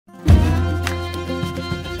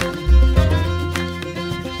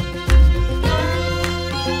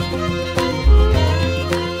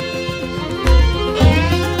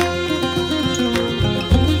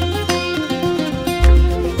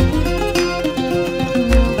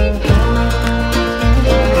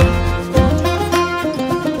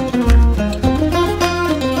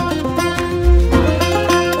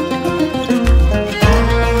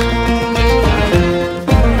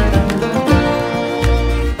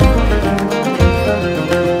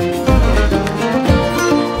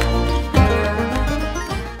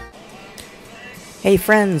Hey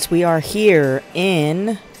friends, we are here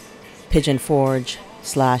in Pigeon Forge /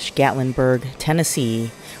 Gatlinburg,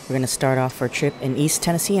 Tennessee. We're going to start off our trip in East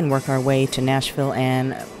Tennessee and work our way to Nashville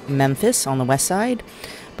and Memphis on the west side.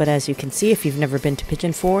 But as you can see, if you've never been to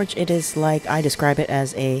Pigeon Forge, it is like I describe it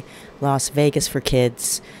as a Las Vegas for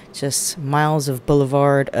kids. Just miles of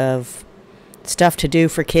boulevard of stuff to do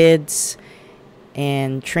for kids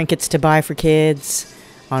and trinkets to buy for kids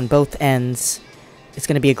on both ends. It's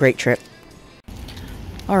going to be a great trip.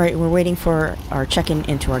 Alright, we're waiting for our check-in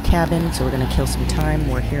into our cabin, so we're going to kill some time.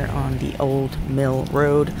 We're here on the Old Mill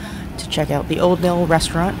Road to check out the Old Mill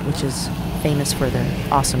restaurant, which is famous for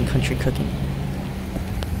their awesome country cooking.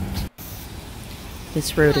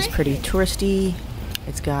 This road is pretty touristy.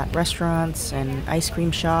 It's got restaurants and ice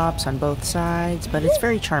cream shops on both sides, but it's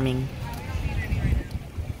very charming.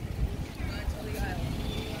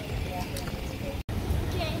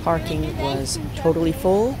 Parking was totally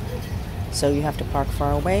full, so you have to park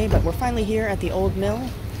far away, but we're finally here at the Old Mill.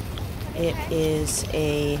 It is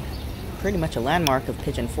pretty much a landmark of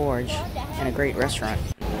Pigeon Forge and a great restaurant.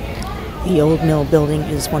 The Old Mill building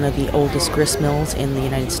is one of the oldest grist mills in the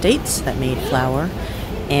United States that made flour,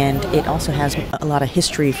 and it also has a lot of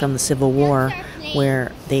history from the Civil War,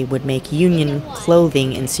 where they would make Union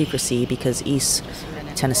clothing in secrecy because East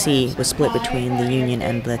Tennessee was split between the Union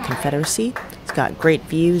and the Confederacy. It's got great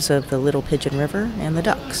views of the Little Pigeon River and the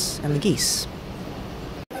ducks and the geese.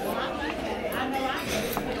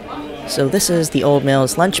 So this is the Old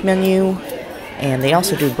Mill's lunch menu, and they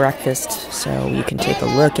also do breakfast, so you can take a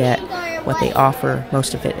look at what they offer.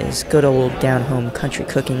 Most of it is good old down-home country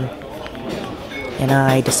cooking. And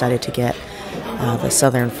I decided to get the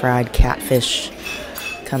Southern fried catfish.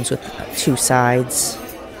 Comes with 2 sides.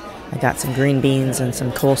 I got some green beans and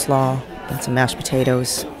some coleslaw and some mashed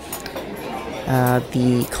potatoes.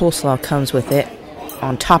 The coleslaw comes with it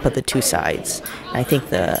on top of the 2 sides. I think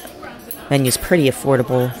the menu's pretty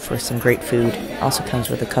affordable for some great food. Also comes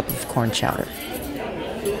with a cup of corn chowder.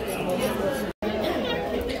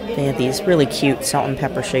 They have these really cute salt and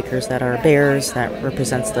pepper shakers that are bears that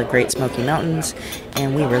represents the Great Smoky Mountains,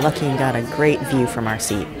 and we were lucky and got a great view from our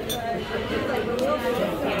seat.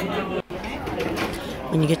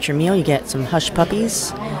 When you get your meal, you get some hush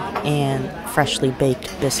puppies and freshly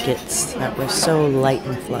baked biscuits that were so light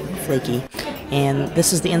and flaky. And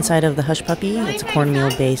this is the inside of the hush puppy. It's a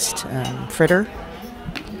cornmeal-based fritter.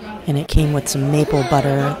 And it came with some maple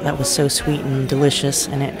butter that was so sweet and delicious,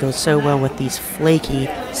 and it goes so well with these flaky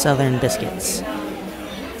southern biscuits.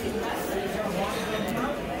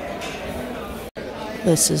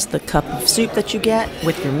 This is the cup of soup that you get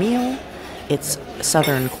with your meal. It's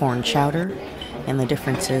southern corn chowder. And the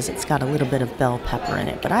difference is it's got a little bit of bell pepper in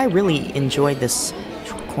it. But I really enjoyed this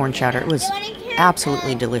corn chowder. It was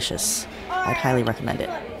absolutely delicious. I'd highly recommend it.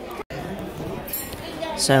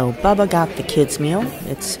 So Bubba got the kids' meal.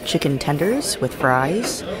 It's chicken tenders with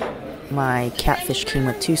fries. My catfish came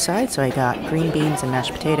with 2 sides, so I got green beans and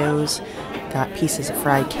mashed potatoes. Got pieces of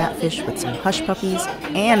fried catfish with some hush puppies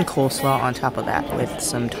and coleslaw on top of that with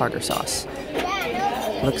some tartar sauce.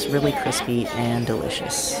 Looks really crispy and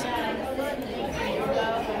delicious.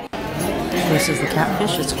 This is the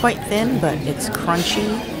catfish. It's quite thin, but it's crunchy,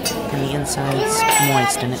 and the inside's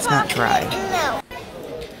moist, and it's not dry.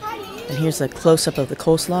 And here's a close-up of the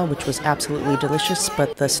coleslaw, which was absolutely delicious,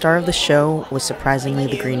 but the star of the show was surprisingly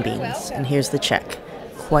the green beans. And here's the check.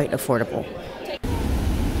 Quite affordable.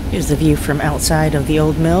 Here's the view from outside of the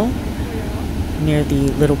Old Mill, near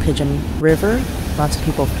the Little Pigeon River. Lots of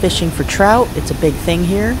people fishing for trout. It's a big thing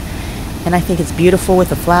here. And I think it's beautiful with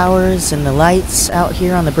the flowers and the lights out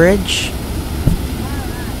here on the bridge.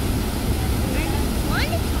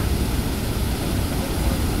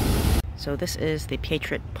 So this is the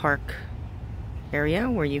Patriot Park area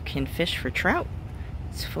where you can fish for trout.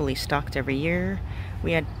 It's fully stocked every year.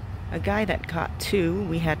 We had a guy that caught 2.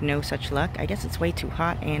 We had no such luck. I guess it's way too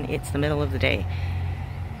hot and it's the middle of the day.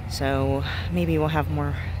 So maybe we'll have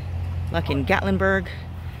more luck in Gatlinburg.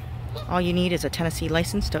 All you need is a Tennessee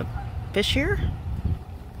license to fish here.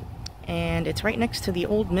 And it's right next to the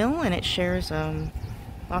Old Mill, and it shares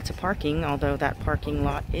lots of parking, although that parking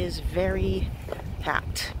lot is very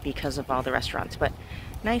packed because of all the restaurants. But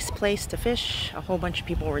nice place to fish. A whole bunch of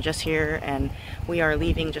people were just here, and we are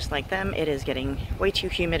leaving just like them. It is getting way too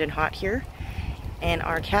humid and hot here, and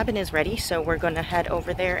our cabin is ready, so we're going to head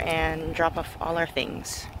over there and drop off all our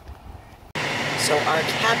things. So our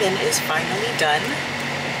cabin is finally done.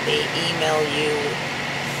 They email you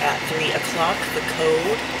at 3 o'clock the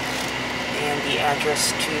code and the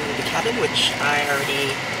address to the cabin, which I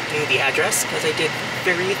already knew the address because I did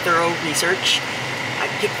very thorough research I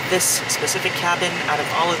picked this specific cabin out of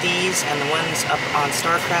all of these and the ones up on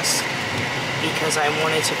Starcrest because I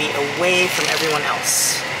wanted to be away from everyone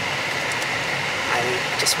else. I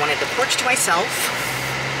just wanted the porch to myself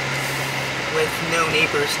with no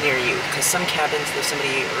neighbors near you, because some cabins there's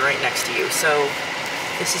somebody right next to you. So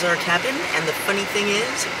this is our cabin, and the funny thing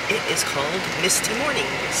is, it is called Misty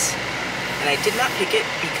Mornings. And I did not pick it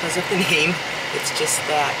because of the name, it's just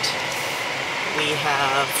that we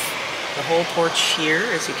have the whole porch here,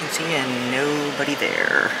 as you can see, and nobody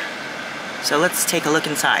there. So let's take a look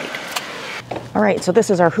inside. Alright, so this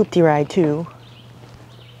is our hoopty ride too,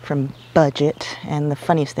 from Budget, and the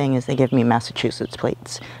funniest thing is they give me Massachusetts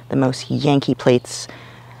plates, the most Yankee plates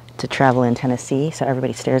to travel in Tennessee, so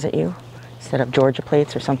everybody stares at you instead of Georgia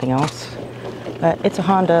plates or something else. But it's a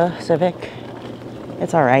Honda Civic,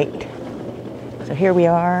 it's alright. So here we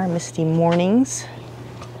are, Misty Mornings.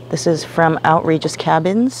 This is from Outrageous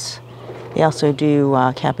Cabins. They also do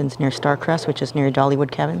cabins near Starcrest, which is near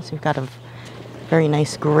Dollywood Cabins. We've got a very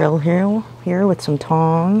nice grill here with some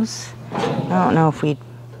tongs. I don't know if we'd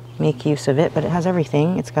make use of it, but it has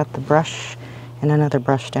everything. It's got the brush and another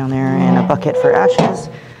brush down there and a bucket for ashes.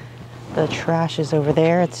 The trash is over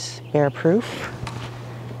there. It's bear proof.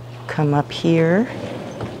 Come up here.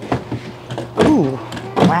 Ooh,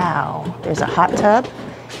 wow. There's a hot tub.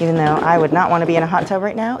 Even though I would not want to be in a hot tub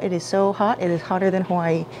right now. It is so hot. It is hotter than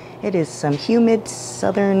Hawaii. It is some humid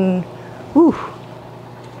southern, whew.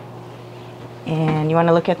 And you want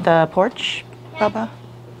to look at the porch, Bubba?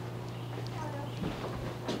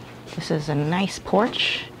 This is a nice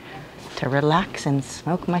porch to relax and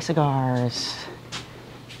smoke my cigars.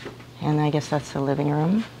 And I guess that's the living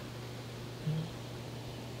room.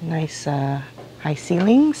 Nice high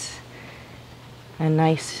ceilings. A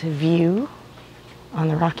nice view on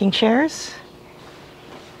the rocking chairs.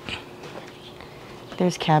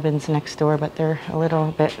 There's cabins next door, but they're a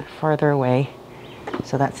little bit farther away,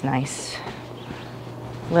 so that's nice.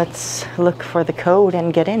 Let's look for the code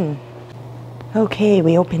and get in. Okay,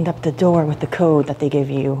 we opened up the door with the code that they give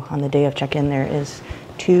you on the day of check-in. There is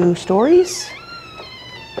 2 stories.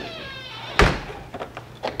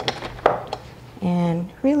 And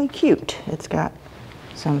really cute. It's got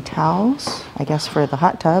some towels, I guess for the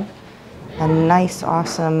hot tub. A nice,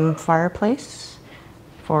 awesome fireplace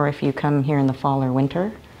for if you come here in the fall or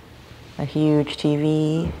winter. A huge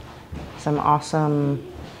TV, some awesome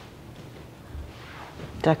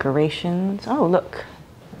decorations. Oh, look,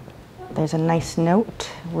 there's a nice note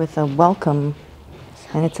with a welcome,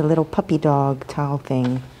 and it's a little puppy dog towel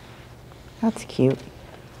thing. That's cute.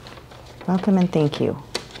 Welcome and thank you.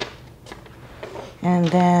 And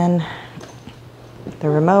then the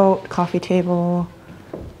remote, coffee table,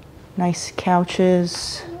 nice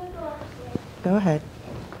couches. Go ahead.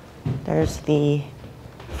 There's the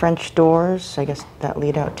French doors, I guess, that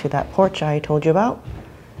lead out to that porch I told you about.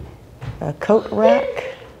 A coat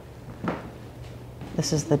rack.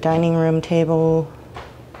 This is the dining room table.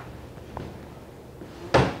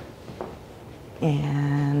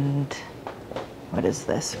 And what is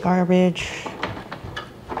this? Garbage.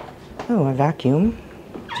 Oh, a vacuum.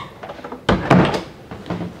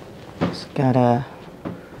 It's got a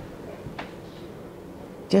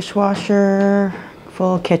dishwasher,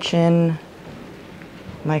 full kitchen,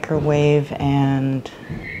 microwave and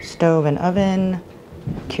stove and oven,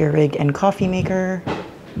 Keurig and coffee maker,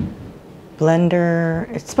 blender.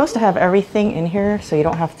 It's supposed to have everything in here, so you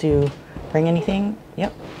don't have to bring anything.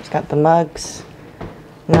 Yep, it's got the mugs,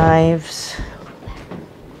 knives,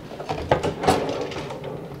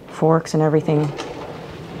 forks and everything,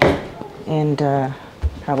 and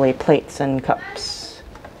probably plates and cups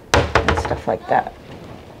and stuff like that.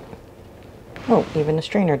 Oh, even a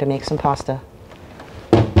strainer to make some pasta.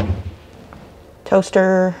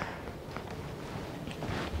 Toaster.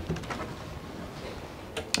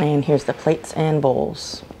 And here's the plates and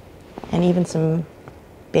bowls. And even some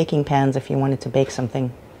baking pans if you wanted to bake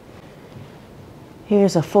something.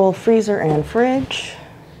 Here's a full freezer and fridge.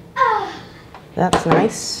 That's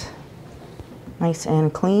nice. Nice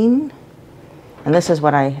and clean. And this is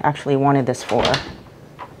what I actually wanted this for.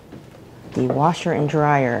 The washer and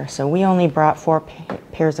dryer. So we only brought 4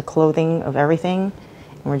 pairs of clothing of everything,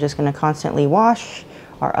 and we're just going to constantly wash.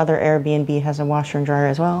 Our other Airbnb has a washer and dryer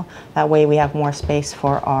as well. That way we have more space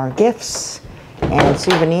for our gifts and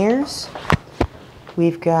souvenirs.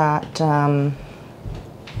 We've got the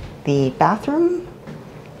bathroom.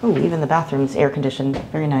 Oh, even the bathroom's air conditioned.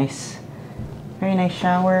 Very nice. Very nice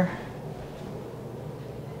shower.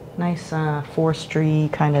 Nice forestry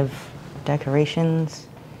kind of decorations.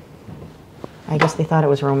 I guess they thought it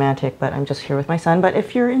was romantic, but I'm just here with my son. But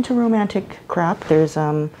if you're into romantic crap, there's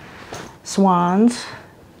swans,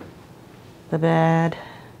 the bed,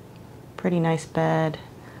 pretty nice bed.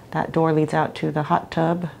 That door leads out to the hot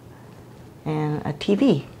tub and a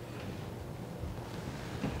TV.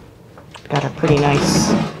 Got a pretty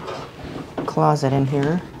nice closet in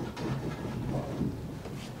here.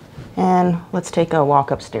 And let's take a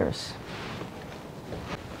walk upstairs.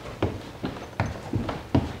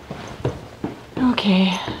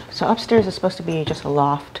 Okay, so upstairs is supposed to be just a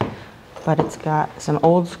loft, but it's got some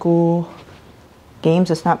old school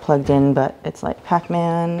games. It's not plugged in, but it's like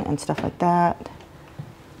Pac-Man and stuff like that.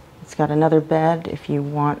 It's got another bed if you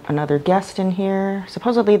want another guest in here.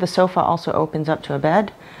 Supposedly the sofa also opens up to a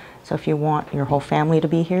bed, so if you want your whole family to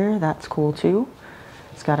be here, that's cool too.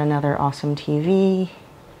 It's got another awesome TV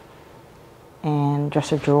and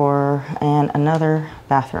dresser drawer and another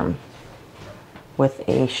bathroom with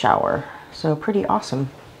a shower. So pretty awesome.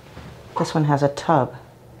 This one has a tub.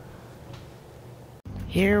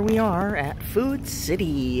 Here we are at Food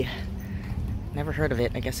City. Never heard of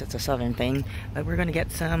it. I guess it's a southern thing. But we're gonna get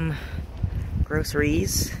some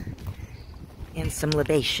groceries and some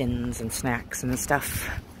libations and snacks and stuff.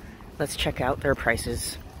 Let's check out their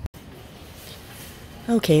prices.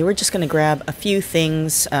 Okay, we're just gonna grab a few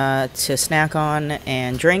things to snack on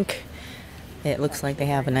and drink. It looks like they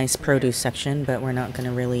have a nice produce section, but we're not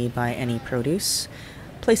gonna really buy any produce.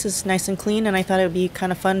 Place is nice and clean, and I thought it would be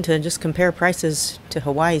kind of fun to just compare prices to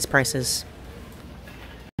Hawaii's prices.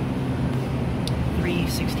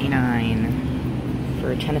 $3.69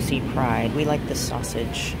 for Tennessee Pride. We like this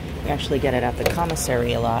sausage. We actually get it at the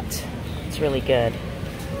commissary a lot. It's really good.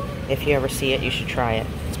 If you ever see it, you should try it.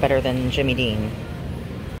 It's better than Jimmy Dean.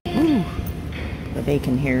 Ooh. The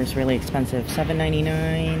bacon here is really expensive.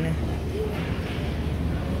 $7.99.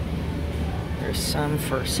 There's some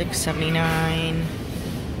for $6.79.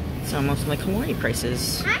 It's almost like Hawaii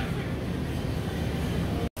prices.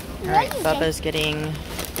 Alright, Bubba's getting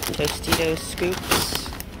Tostitos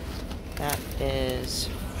scoops. That is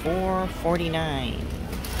 $4.49.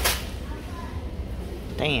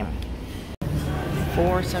 Damn.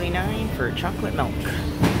 $4.79 for chocolate milk.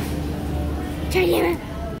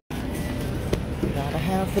 Gotta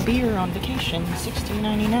have the beer on vacation.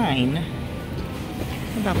 $16.99.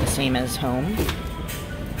 About the same as home.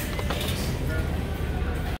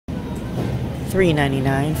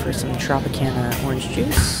 $3.99 for some Tropicana orange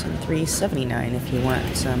juice, and $3.79 if you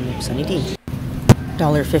want some Sunny D.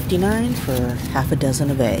 $1.59 for half a dozen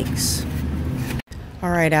of eggs.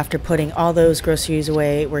 Alright, after putting all those groceries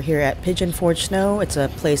away, we're here at Pigeon Forge Snow. It's a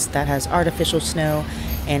place that has artificial snow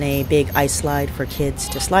and a big ice slide for kids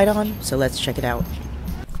to slide on, so let's check it out.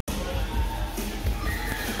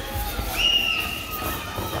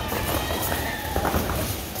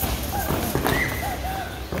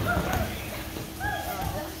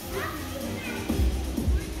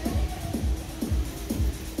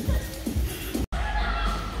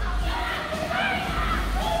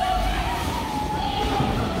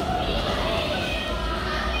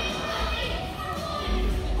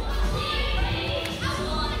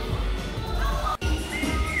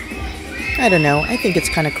 I don't know, I think it's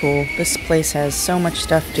kind of cool. This place has so much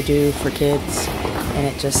stuff to do for kids, and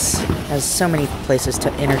it just has so many places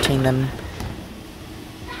to entertain them.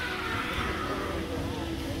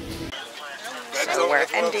 So we're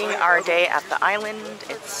ending our day at the island.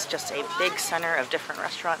 It's just a big center of different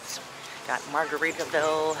restaurants. Got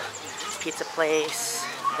Margaritaville, Pizza Place,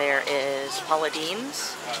 there is Paula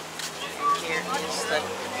Deen's. And here is the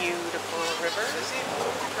beautiful river.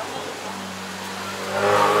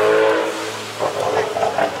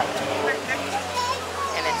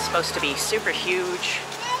 And it's supposed to be super huge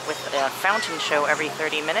with a fountain show every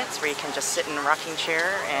 30 minutes where you can just sit in a rocking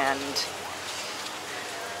chair and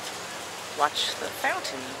watch the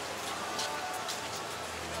fountain.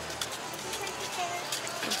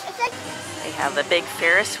 They have the big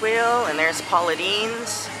Ferris wheel, and there's Paula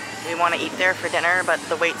Deen's. We want to eat there for dinner, but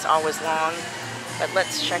the wait's always long. But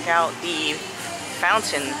let's check out the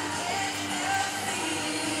fountain.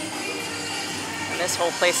 And this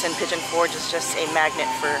whole place in Pigeon Forge is just a magnet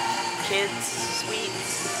for kids,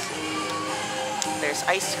 sweets. There's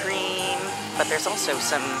ice cream, but there's also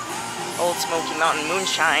some Old Smoky Mountain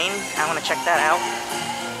moonshine. I want to check that out.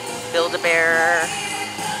 Build-A-Bear,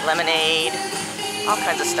 lemonade, all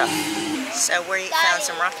kinds of stuff. So we found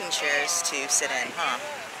some rocking chairs to sit in, huh?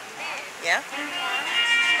 Yeah?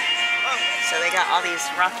 So they got all these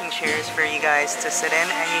rocking chairs for you guys to sit in,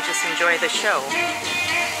 and you just enjoy the show.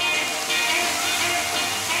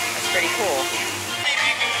 That's pretty cool.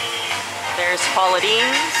 There's Paula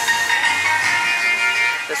Deen's.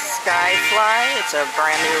 The Skyfly, it's a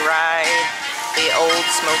brand new ride. The Old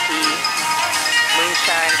Smoky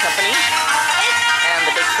Moonshine Company and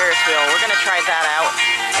the big Ferris wheel. We're gonna try that out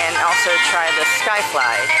and also try the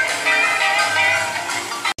Skyfly.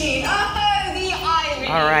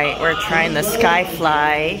 Alright, we're trying the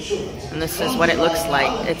Skyfly, and this is what it looks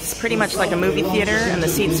like. It's pretty much like a movie theater, and the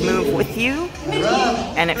seats move with you,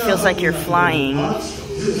 and it feels like you're flying.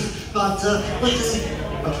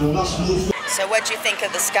 So what'd you think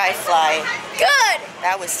of the Skyfly? Good!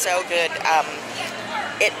 That was so good.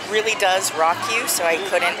 It really does rock you, so I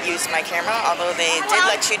couldn't use my camera, although they did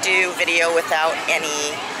let you do video without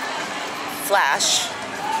any flash,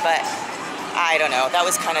 but I don't know, that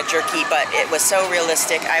was kind of jerky, but it was so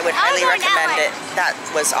realistic. I would highly recommend it. That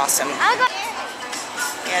was awesome.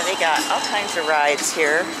 Yeah, they got all kinds of rides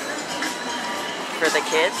here for the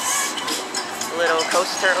kids. A little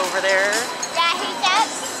coaster over there.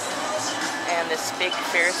 And this big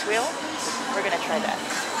Ferris wheel. We're gonna try that.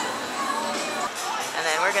 And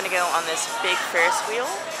then we're gonna go on this big Ferris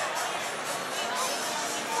wheel.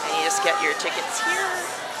 And you just get your tickets here,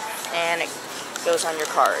 and it goes on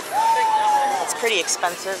your card. It's pretty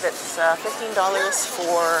expensive. It's $15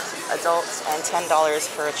 for adults and $10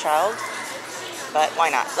 for a child. But why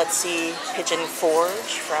not? Let's see Pigeon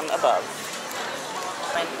Forge from above.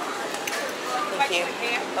 Thank you.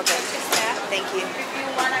 Okay. Thank you. If you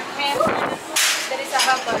want a camera, there is a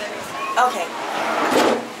hamburger. Okay.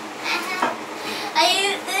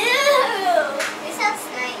 This sounds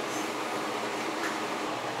nice.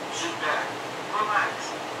 Sit back,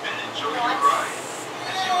 relax, and enjoy your ride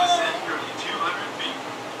as you ascend nearly 200 feet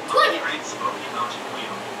on the Great Smoky Mountain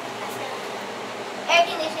Wheel. Air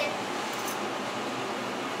conditioned.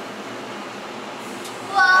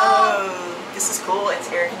 Whoa! Oh, this is cool.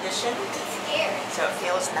 It's air conditioned, so it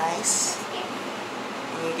feels nice.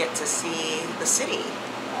 And you get to see the city.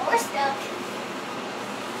 More stuff.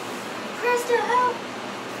 Press to help.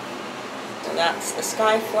 So that's the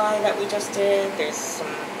Skyfly that we just did. There's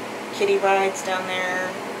some kiddie rides down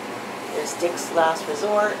there. There's Dick's Last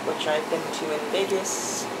Resort, which I've been to in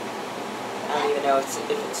Vegas. I don't even know if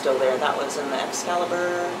it's still there. That was in the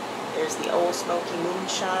Excalibur. There's the Old Smoky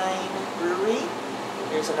Moonshine Brewery.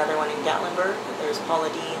 There's another one in Gatlinburg. There's Paula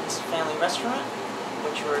Deen's Family Restaurant,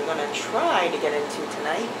 which we're going to try to get into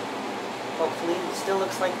tonight. Hopefully. It still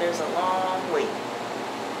looks like there's a long wait.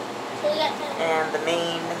 And the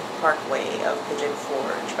main parkway of Pigeon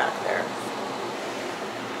Forge back there.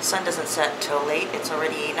 The sun doesn't set till late. It's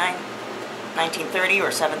already 19:30 or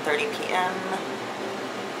 7:30 p.m.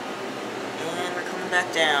 And we're coming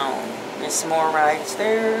back down. There's some more rides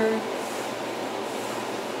there.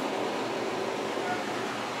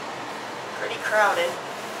 Pretty crowded.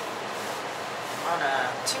 On a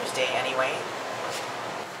Tuesday anyway.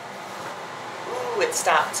 Ooh, it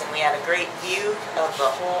stopped, and we had a great view of the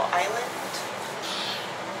whole island.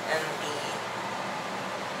 And the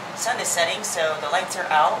sun is setting, so the lights are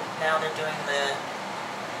out. Now they're doing the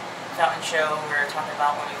fountain show we were talking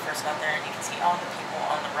about when we first got there, and you can see all the people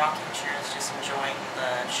on the rocking chairs just enjoying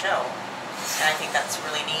the show. And I think that's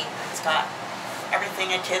really neat. It's got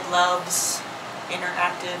everything a kid loves.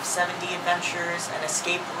 Interactive 7D adventures, an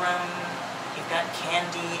escape room. You've got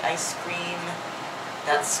candy, ice cream,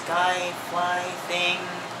 that Skyfly thing.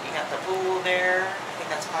 You got the pool there. I think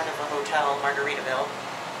that's part of a hotel, Margaritaville.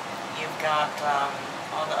 You've got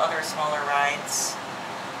all the other smaller rides.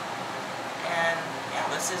 And yeah,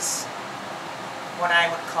 this is what I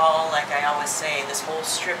would call, like I always say, this whole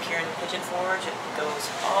strip here in Pigeon Forge, it goes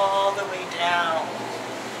all the way down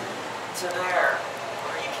to there,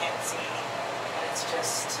 where you can't see. And it's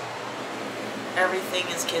just, everything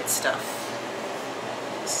is kid stuff.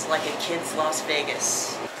 It's like a kid's Las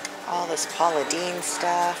Vegas. All this Paula Deen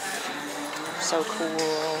stuff. So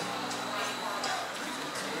cool.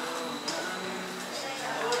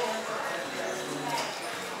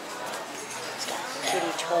 It's got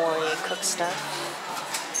kitty toy cook stuff.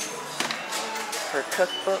 For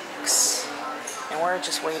cookbooks. And we're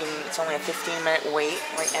just waiting. It's only a 15-minute wait.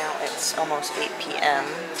 Right now it's almost 8 p.m.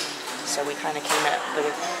 So we kind of came at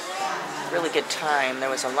the really good time. There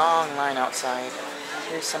was a long line outside.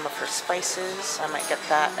 Here's some of her spices. I might get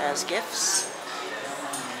that as gifts.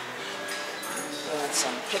 And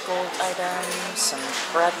some pickled items, some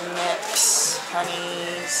bread mix,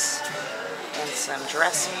 honeys, and some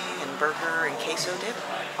dressing and burger and queso dip,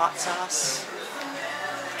 hot sauce.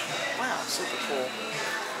 Wow, super cool.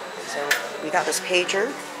 So we got this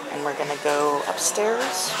pager, and we're gonna go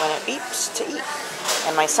upstairs when it beeps to eat.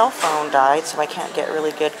 And my cell phone died, so I can't get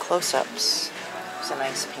really good close-ups. There's a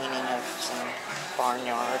nice painting of some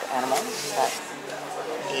barnyard animals that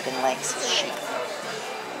Aiden likes his sheep.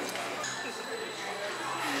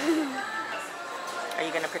 Are you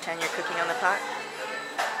going to pretend you're cooking on the pot?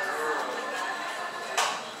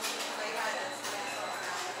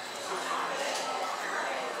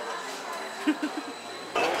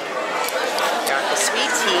 Got the sweet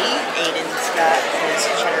tea. Aiden's got his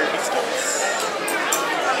cheddar biscuits.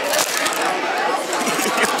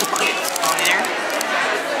 On there.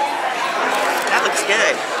 That looks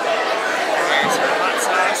good. There's our hot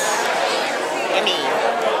sauce. Yummy.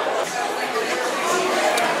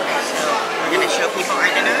 So, we're going to show people our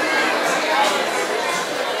dinner.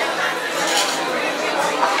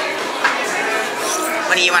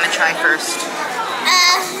 What do you want to try first?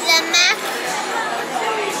 The mac.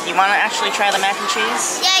 You want to actually try the mac and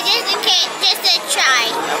cheese? Yeah, just in case, just to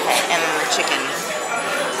try. Okay, and the chicken.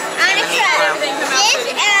 I want to try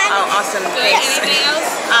this and... Oh, awesome. Thanks. Anything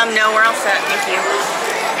else? No, we're all set. Thank you.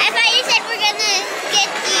 I thought you said we're gonna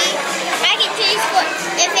get the mac and cheese for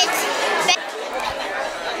if it's...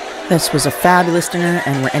 This was a fabulous dinner,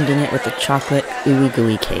 and we're ending it with the chocolate ooey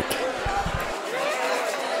gooey cake.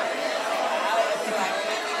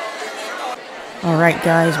 Alright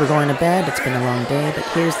guys, we're going to bed. It's been a long day, but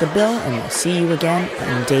here's the bill, and we'll see you again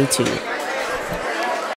on day 2.